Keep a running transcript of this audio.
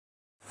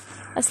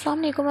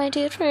Assalamu alaikum my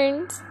dear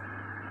friends.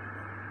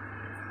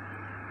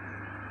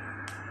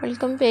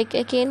 Welcome back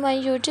again my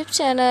YouTube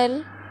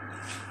channel.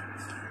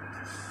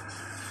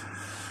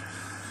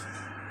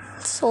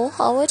 So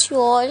how are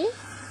you all?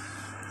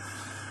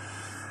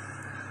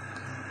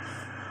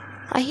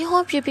 I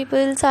hope you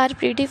people are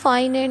pretty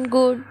fine and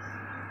good.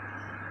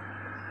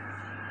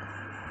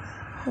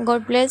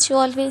 God bless you,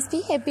 always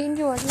be happy in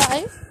your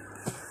life.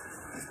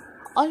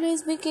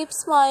 Always be keep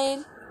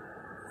smile.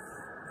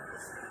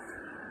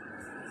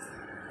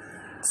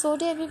 So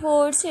dear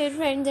viewers, dear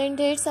friends and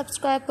dear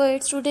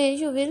subscribers, today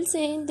you will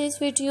see in this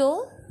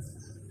video.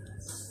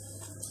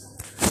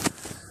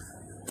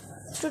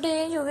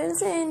 Today you will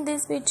see in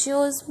this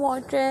videos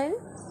modern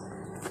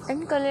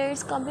and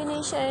colors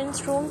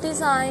combinations, room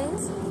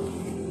designs,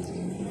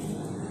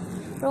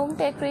 room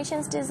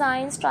decorations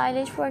designs,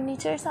 stylish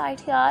furniture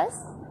ideas.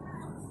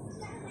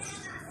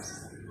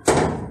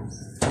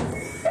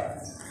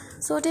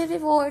 So dear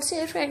viewers,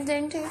 dear friends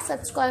and dear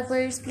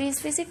subscribers, please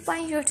visit my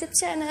YouTube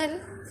channel.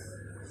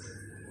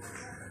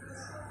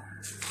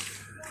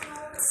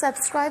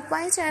 Subscribe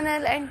my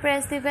channel and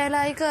press the bell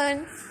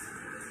icon.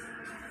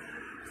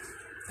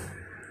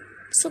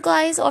 So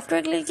guys,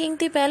 after clicking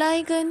the bell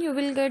icon, you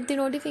will get the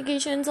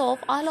notifications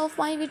of all of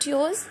my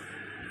videos.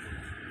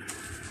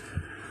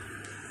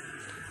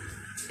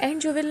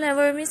 And you will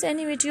never miss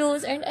any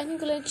videos and any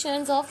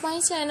collections of my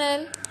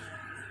channel.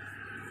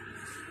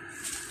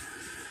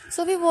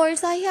 So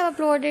viewers, I have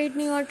uploaded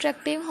new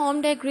attractive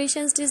home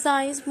decorations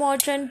designs,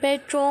 modern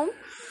bedroom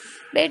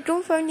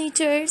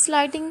furniture,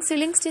 lighting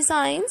ceilings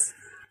designs,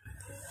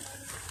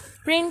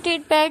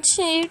 printed bed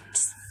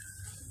sheets,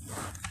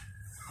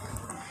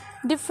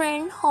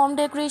 different home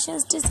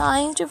decorations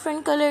designs,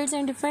 different colors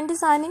and different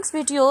designings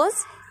videos.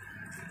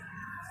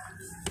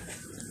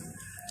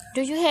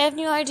 Do you have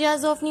new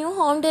ideas of new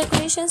home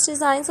decorations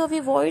designs of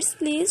viewers?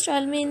 Please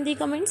tell me in the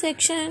comment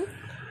section.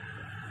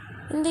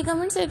 In the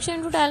comment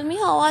section to tell me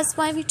how was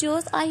my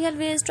videos. I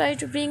always try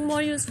to bring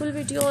more useful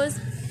videos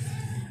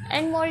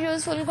and more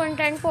useful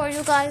content for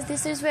you guys.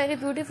 This is very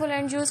beautiful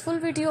and useful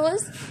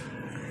videos.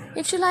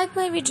 If you like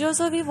my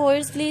videos or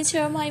viewers, please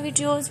share my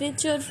videos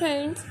with your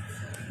friends,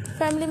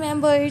 family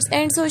members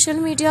and social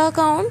media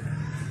account.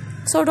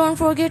 So don't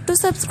forget to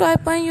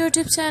subscribe my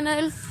YouTube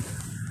channel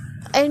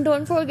and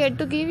don't forget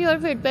to give your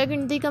feedback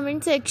in the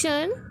comment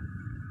section.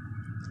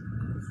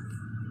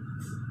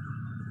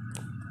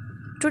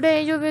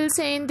 Today you will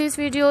see in these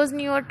videos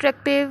new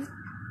attractive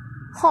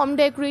home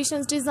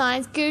decorations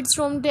designs, kids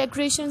room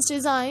decorations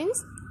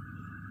designs,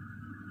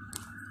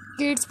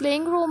 kids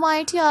playing room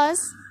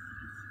ideas,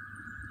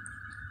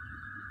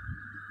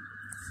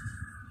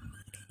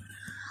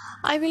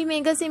 I will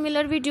make a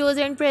similar videos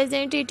and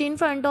present it in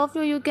front of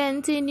you. You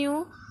can see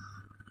new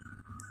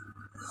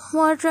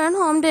modern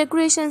home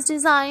decorations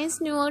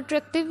designs, new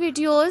attractive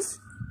videos.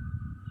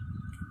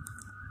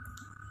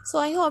 So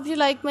I hope you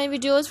like my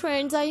videos,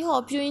 friends. I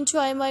hope you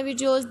enjoy my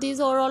videos.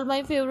 These are all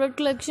my favorite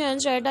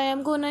collections that I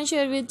am gonna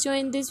share with you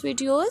in these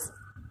videos.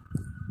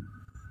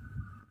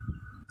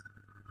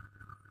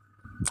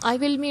 I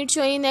will meet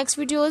you in next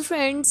videos,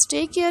 friends.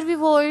 Take care,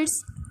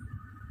 viewers.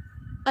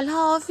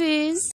 Allah Hafiz.